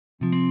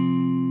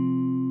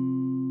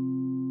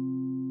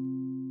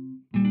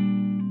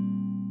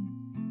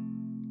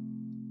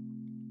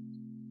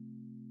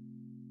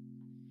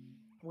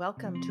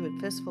welcome to A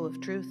Fistful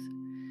of Truth.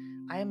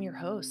 I am your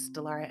host,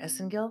 Delara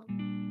Essengill,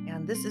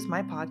 and this is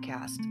my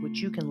podcast, which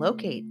you can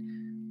locate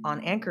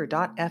on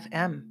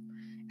anchor.fm,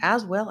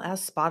 as well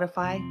as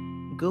Spotify,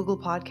 Google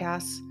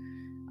Podcasts,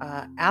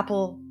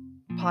 Apple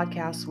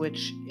Podcasts,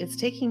 which it's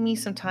taking me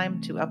some time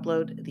to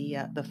upload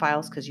the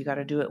files because you got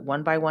to do it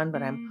one by one,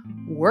 but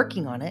I'm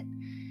working on it.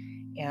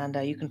 And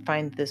you can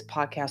find this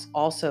podcast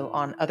also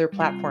on other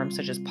platforms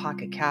such as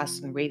Pocket Casts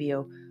and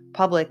Radio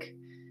Public.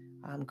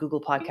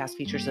 Google Podcast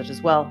features it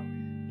as well.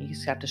 You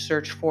just have to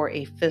search for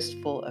A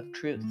Fistful of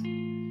Truth.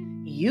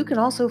 You can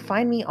also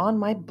find me on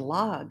my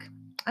blog.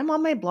 I'm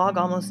on my blog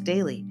almost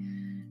daily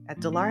at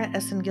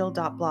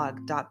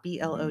delaraessengill.blog.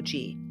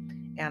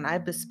 And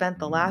I've spent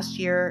the last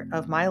year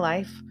of my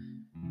life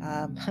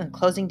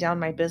closing down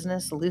my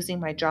business, losing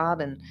my job,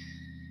 and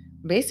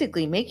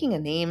basically making a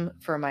name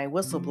for my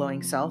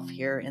whistleblowing self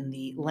here in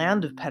the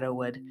land of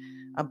Pedowood,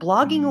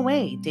 blogging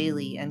away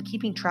daily and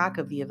keeping track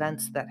of the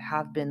events that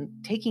have been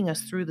taking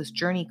us through this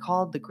journey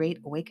called the Great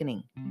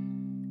Awakening.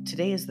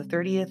 Today is the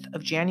 30th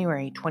of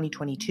January,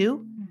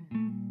 2022,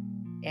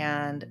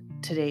 and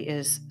today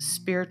is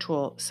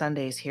Spiritual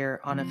Sundays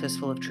here on A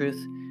Fistful of Truth.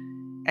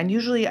 And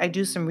usually I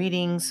do some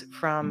readings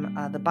from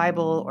the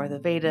Bible or the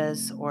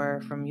Vedas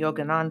or from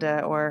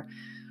Yogananda or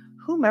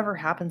whomever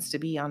happens to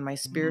be on my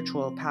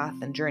spiritual path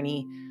and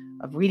journey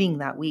of reading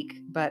that week.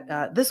 But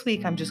this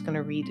week, I'm just going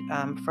to read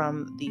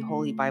from the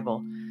Holy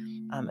Bible.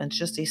 It's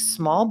just a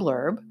small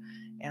blurb,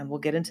 and we'll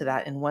get into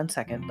that in 1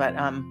 second. But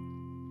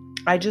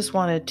I just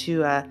wanted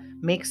to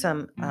make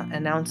some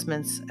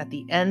announcements at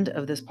the end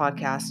of this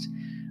podcast.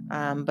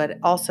 But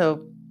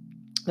also,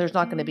 there's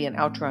not going to be an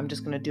outro. I'm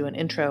just going to do an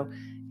intro,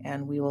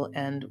 and we will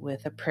end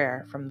with a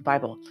prayer from the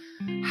Bible.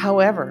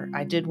 However,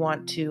 I did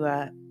want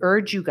to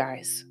urge you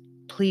guys,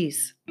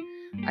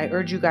 I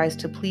urge you guys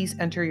to please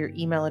enter your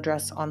email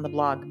address on the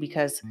blog,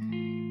 because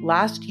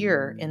last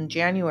year in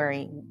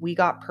January, we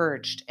got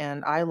purged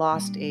and I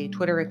lost a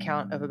Twitter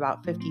account of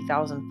about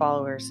 50,000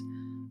 followers.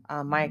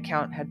 My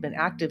account had been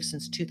active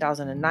since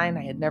 2009.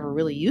 I had never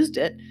really used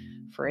it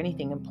for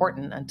anything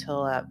important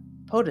until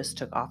POTUS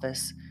took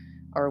office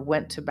or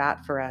went to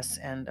bat for us.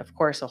 And of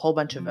course, a whole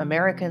bunch of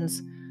Americans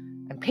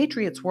and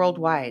patriots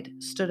worldwide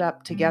stood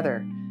up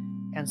together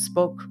and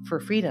spoke for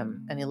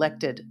freedom and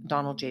elected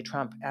Donald J.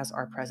 Trump as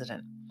our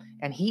president.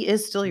 And he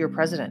is still your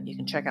president. You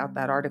can check out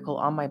that article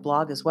on my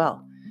blog as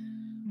well.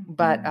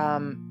 But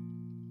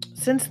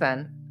since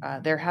then,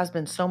 there has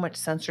been so much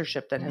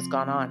censorship that has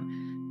gone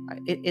on.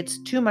 It's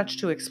too much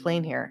to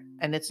explain here,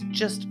 and it's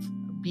just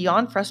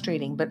beyond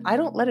frustrating, but I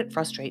don't let it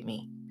frustrate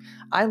me.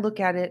 I look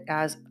at it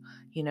as,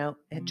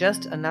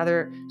 just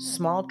another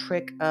small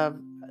trick of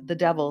the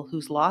devil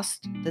who's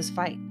lost this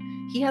fight.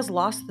 He has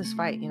lost this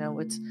fight.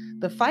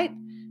 The fight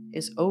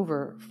is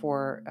over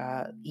for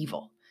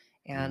evil.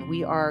 And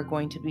we are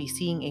going to be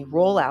seeing a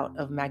rollout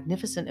of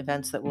magnificent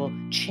events that will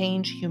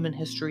change human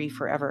history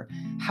forever.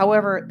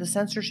 However, the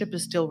censorship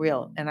is still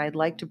real. And I'd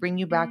like to bring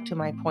you back to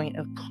my point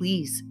of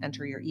please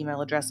enter your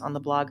email address on the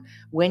blog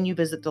when you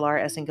visit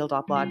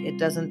delaraessengill.blog. It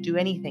doesn't do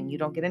anything. You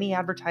don't get any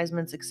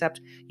advertisements, except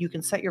you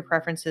can set your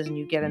preferences and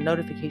you get a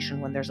notification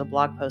when there's a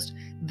blog post.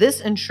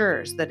 This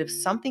ensures that if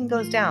something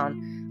goes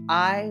down,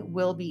 I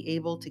will be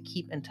able to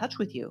keep in touch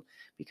with you,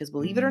 because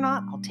believe it or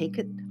not, I'll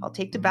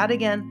take to bat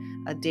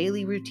again, a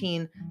daily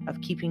routine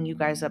of keeping you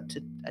guys up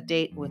to a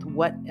date with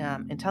what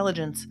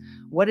intelligence,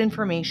 what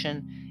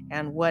information,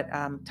 and what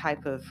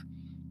type of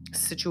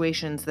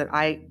situations that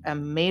I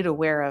am made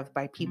aware of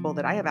by people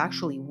that I have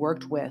actually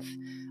worked with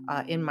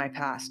in my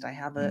past. I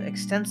have an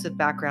extensive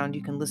background.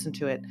 You can listen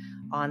to it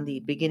on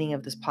the beginning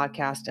of this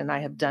podcast. And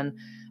I have done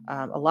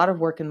a lot of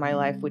work in my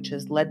life, which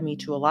has led me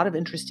to a lot of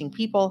interesting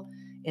people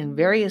in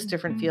various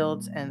different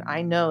fields. And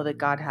I know that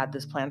God had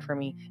this plan for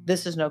me.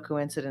 This is no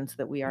coincidence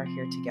that we are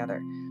here together.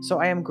 So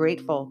I am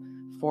grateful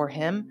for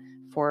him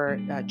for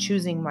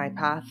choosing my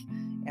path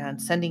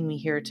and sending me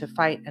here to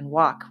fight and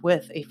walk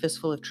with a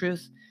fistful of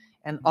truth.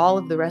 And all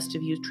of the rest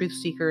of you truth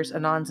seekers,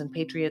 anons, and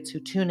patriots who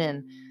tune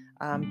in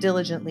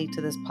diligently to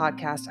this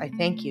podcast, I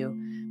thank you,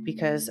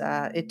 because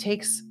it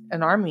takes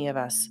an army of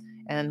us,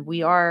 and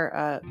we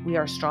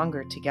are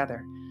stronger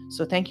together.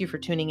 So thank you for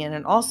tuning in.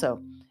 And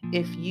also,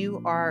 if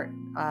you are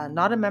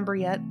not a member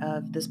yet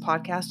of this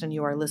podcast and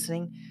you are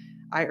listening,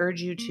 I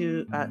urge you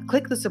to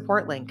click the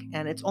support link,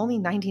 and it's only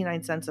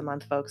 99 cents a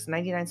month, folks.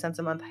 99 cents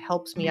a month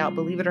helps me out,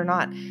 believe it or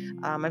not.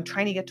 I'm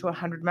trying to get to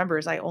 100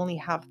 members. I only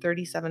have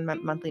 37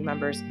 monthly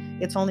members.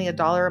 It's only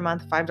 $1 a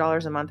month,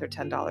 $5 a month, or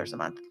 $10 a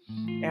month.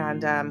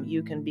 And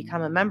you can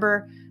become a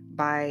member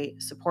by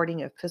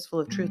supporting A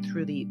Fistful of Truth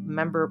through the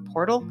member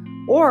portal,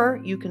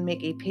 or you can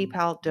make a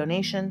PayPal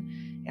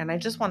donation. And I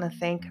just want to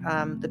thank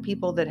the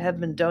people that have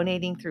been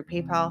donating through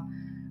PayPal.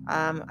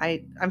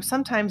 I'm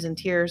sometimes in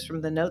tears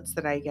from the notes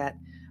that I get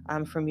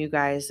from you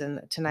guys.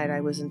 And tonight I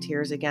was in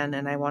tears again.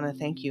 And I want to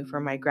thank you for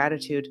my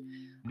gratitude.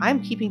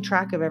 I'm keeping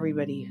track of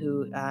everybody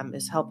who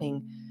is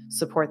helping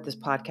support this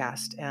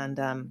podcast. And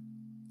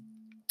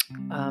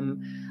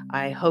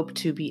I hope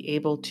to be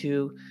able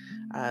to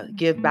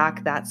give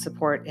back that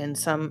support in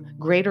some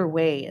greater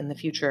way in the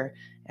future.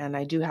 And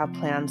I do have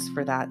plans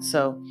for that.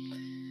 So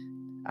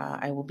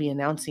I will be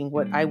announcing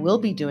what I will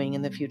be doing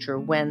in the future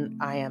when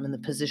I am in the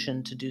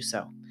position to do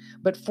so.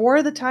 But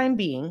for the time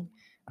being,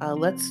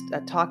 let's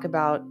talk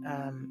about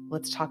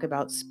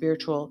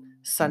Spiritual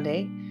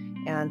Sunday.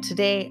 And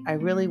today, I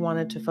really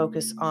wanted to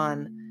focus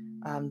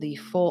on the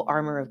full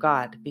armor of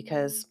God,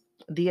 because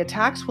the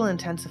attacks will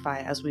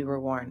intensify as we were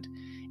warned.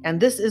 And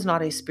this is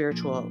not a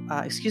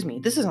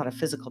this is not a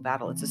physical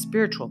battle. It's a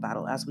spiritual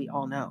battle, as we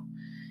all know.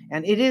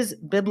 And it is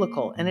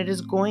biblical, and it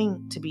is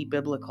going to be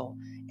biblical.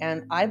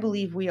 And I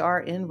believe we are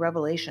in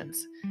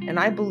Revelations. And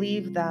I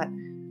believe that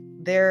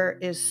there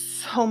is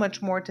so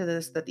much more to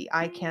this that the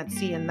eye can't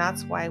see. And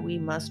that's why we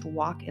must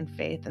walk in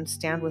faith and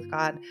stand with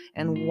God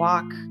and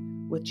walk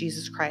with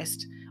Jesus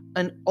Christ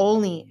and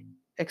only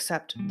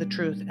accept the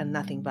truth and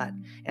nothing but.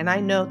 And I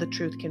know the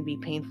truth can be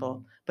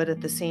painful, but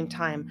at the same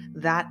time,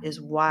 that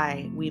is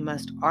why we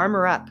must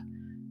armor up,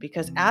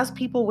 because as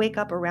people wake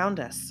up around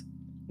us,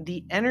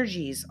 the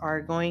energies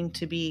are going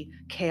to be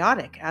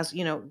chaotic. As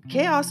you know,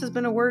 chaos has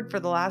been a word for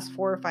the last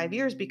 4 or 5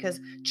 years because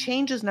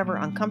change is never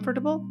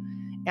uncomfortable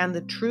and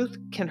the truth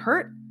can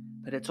hurt,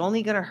 but it's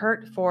only going to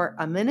hurt for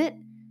a minute,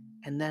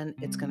 and then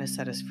it's going to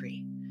set us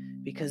free,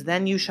 because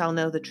then you shall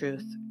know the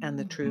truth, and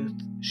the truth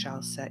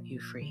shall set you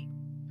free.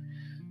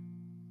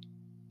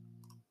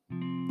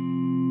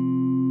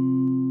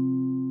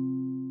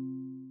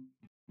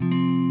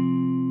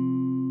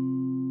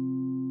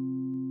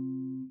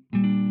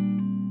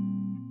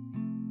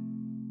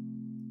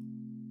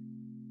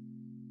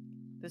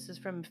 This is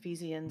from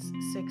Ephesians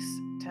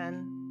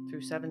 6:10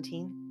 through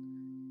 17.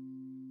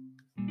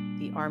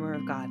 The armor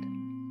of God.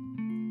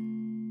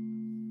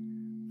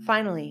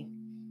 Finally,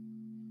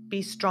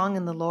 be strong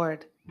in the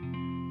Lord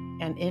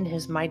and in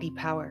his mighty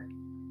power.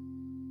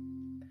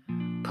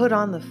 Put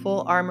on the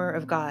full armor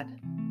of God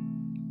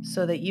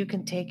so that you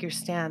can take your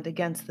stand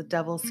against the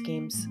devil's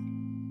schemes.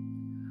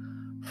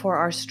 For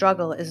our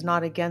struggle is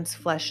not against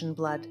flesh and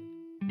blood,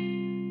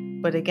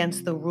 but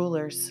against the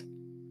rulers,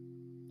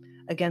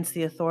 against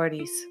the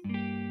authorities,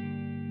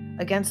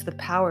 against the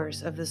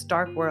powers of this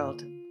dark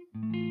world,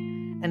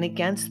 and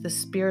against the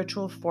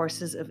spiritual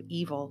forces of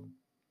evil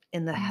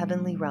in the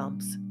heavenly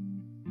realms.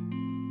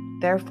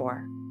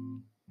 Therefore,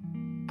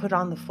 put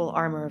on the full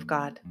armor of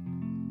God,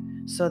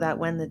 so that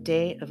when the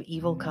day of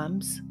evil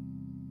comes,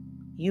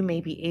 you may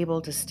be able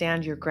to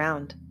stand your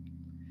ground,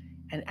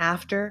 and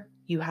after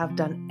you have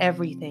done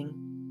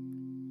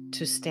everything,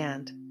 to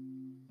stand.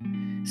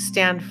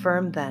 Stand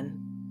firm then,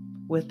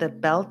 with the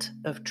belt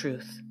of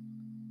truth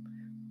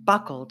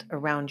buckled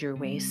around your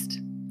waist,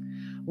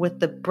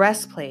 with the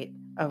breastplate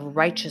of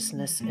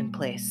righteousness in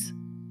place,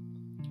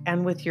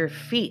 and with your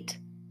feet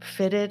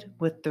fitted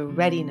with the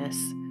readiness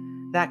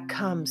that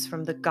comes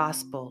from the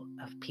gospel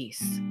of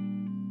peace.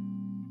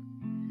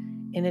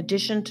 In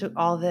addition to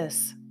all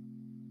this,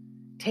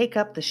 take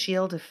up the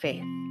shield of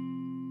faith,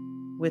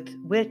 with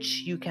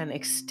which you can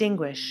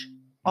extinguish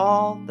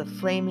all the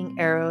flaming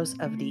arrows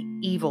of the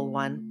evil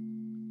one.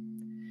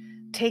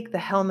 Take the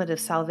helmet of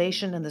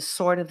salvation and the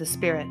sword of the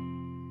Spirit,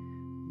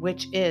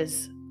 which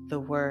is the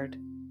word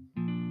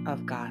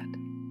of God.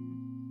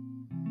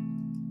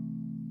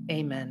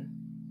 Amen.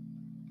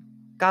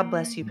 God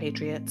bless you,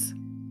 patriots.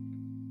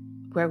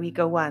 Where we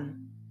go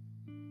one,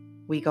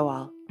 we go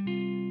all.